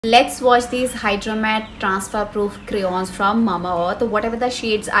Let's watch these Hydra-Matte transfer proof crayons from Mamaearth. Whatever the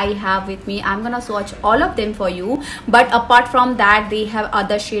shades I have with me, I'm gonna swatch all of them for you, but apart from that they have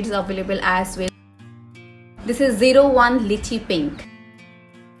other shades available as well. This is 01 Lychee Pink,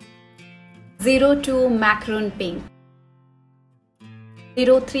 02 Macaroon Pink,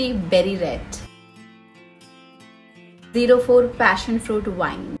 03 Berry Red, 04 Passion Fruit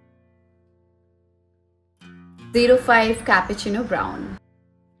Wine, 05 Cappuccino Brown,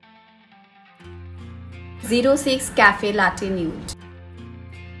 06 Cafe Latte Nude.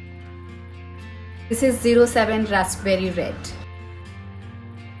 This is 07 Raspberry Red.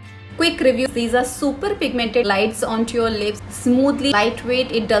 Quick review. These are super pigmented, glides onto your lips smoothly,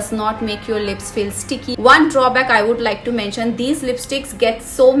 lightweight. It does not make your lips feel sticky. One drawback I would like to mention, these lipsticks get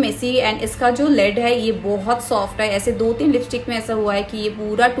so messy and इसका जो lid है ये बहुत soft है. ऐसे 2-3 lipstick में ऐसा हुआ है कि ये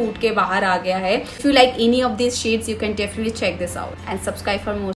पूरा टूट के बाहर आ गया है. If you like any of these shades, you can definitely check this out and subscribe for more.